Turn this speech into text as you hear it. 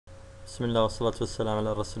بسم الله والصلاة والسلام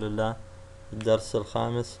على رسول الله. الدرس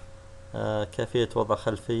الخامس، كيفية وضع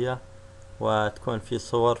خلفية وتكون في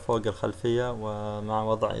صور فوق الخلفية ومع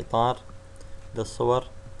وضع إطار للصور.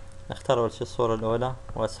 نختار أول شي الصورة الأولى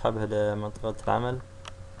وأسحبها لمنطقة العمل.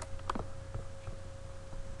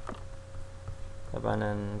 طبعا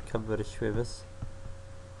نكبر شوي بس.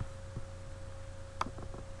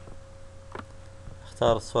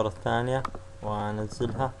 اختار الصورة الثانية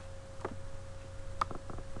وأنزلها.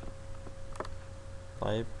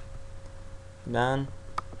 طيب الآن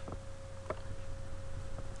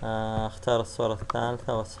اختار الصورة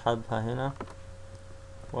الثالثة واسحبها هنا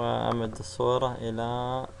وأمد الصورة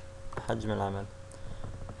إلى حجم العمل.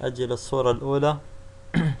 أجي للصورة الأولى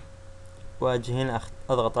وأجي هنا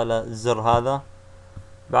أضغط على الزر هذا،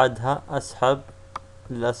 بعدها أسحب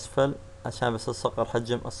للأسفل عشان بس أصغر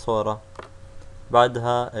حجم الصورة،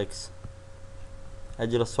 بعدها إكس.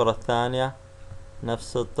 أجي للصورة الثانية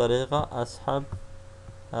نفس الطريقة، أسحب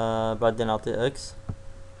بعدين أعطي إكس،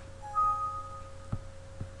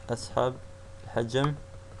 أسحب الحجم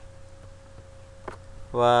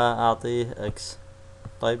وأعطيه إكس.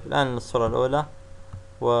 طيب الآن الصورة الأولى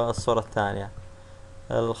والصورة الثانية.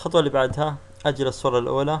 الخطوة اللي بعدها أجي للصورة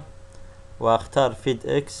الأولى وأختار فيد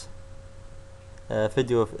إكس،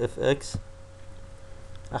 فيديو اف إكس،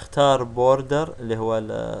 أختار بوردر اللي هو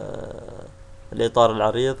الإطار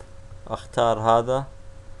العريض، أختار هذا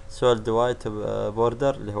سولد وايت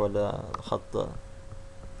بوردر اللي هو الخط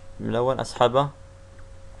ملون، أسحبه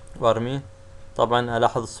وأرميه. طبعا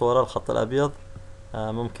ألاحظ الصورة الخط الأبيض،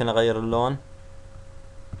 ممكن أغير اللون،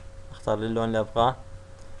 أختار لي اللون اللي أبغاه.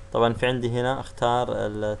 طبعا في عندي هنا أختار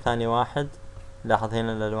الثاني واحد، لاحظ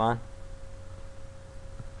هنا الألوان،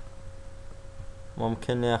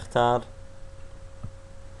 ممكن أختار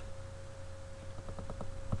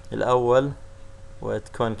الأول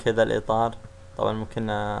وتكون كذا الإطار. طبعا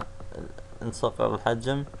ممكن نصغر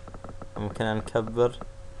الحجم، ممكن نكبر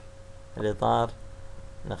الإطار،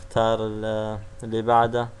 نختار اللي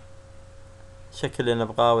بعده الشكل اللي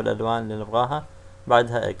نبغاه والألوان اللي نبغاها،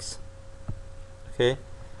 بعدها إكس. أوكي،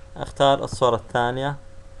 أختار الصورة الثانية،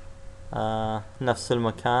 نفس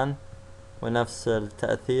المكان ونفس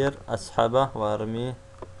التأثير، أسحبه وأرميه.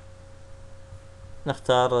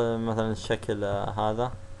 نختار مثلا الشكل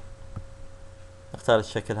هذا، نختار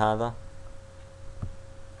الشكل هذا.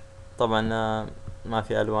 طبعا ما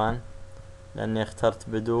في ألوان لأني اخترت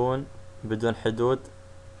بدون حدود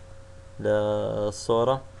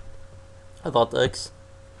للصورة. اضغط اكس.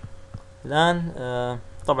 الآن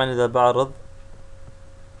طبعا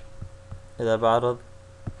إذا بعرض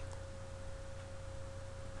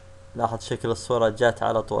لاحظ شكل الصورة جات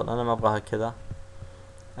على طول، أنا ما أبغاها كذا.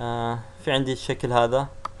 في عندي الشكل هذا،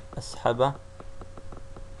 أسحبه.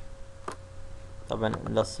 طبعا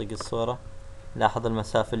نلصق الصورة، لاحظ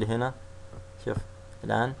المسافة اللي هنا، شوف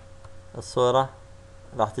الآن الصورة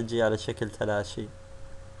راح تجي على شكل تلاشي.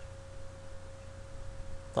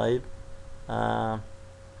 طيب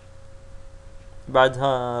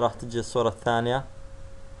بعدها راح تجي الصورة الثانية،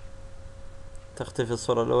 تختفي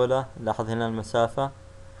الصورة الأولى، لاحظ هنا المسافة،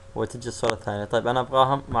 وتجي الصورة الثانية. طيب أنا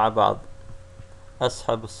أبغاهم مع بعض،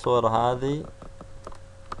 أسحب الصورة هذه،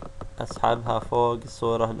 أسحبها فوق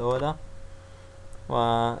الصورة الأولى،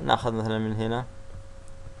 ونأخذ مثلا من هنا.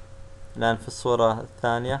 الآن في الصورة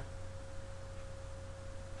الثانية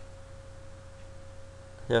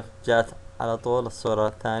شوف جاءت على طول الصورة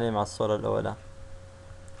الثانية مع الصورة الأولى،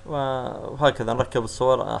 وهكذا نركب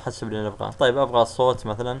الصور حسب اللي نبغاه. طيب أبغى صوت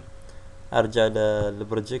مثلا، أرجع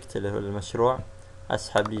للبروجكت اللي هو المشروع،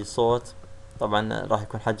 أسحب لي صوت. طبعا راح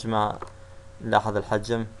يكون حجمه، لاحظ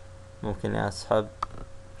الحجم، ممكن أسحب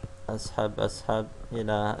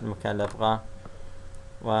إلى المكان اللي أبغاه،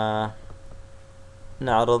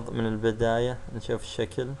 ونعرض من البداية نشوف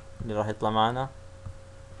الشكل اللي راح يطلع معنا.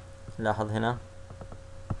 لاحظ هنا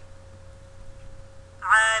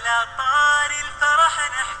على طار الفرح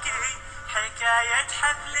نحكي حكاية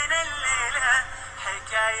حفلنا الليلة،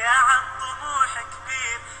 حكاية عن طموح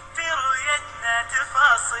كبير في رؤيتنا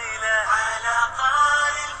تفاصيله. على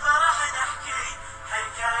طار الفرح نحكي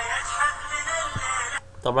حكاية حفلنا الليلة.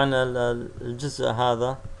 طبعا الجزء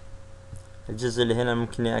هذا، الجزء اللي هنا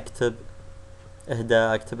ممكن أكتب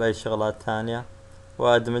إهداء، أكتب أي شغلات ثانية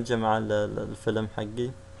وأدمجها مع الفيلم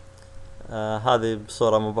حقي. هذه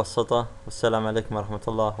بصورة مبسطة، والسلام عليكم ورحمة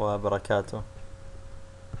الله وبركاته.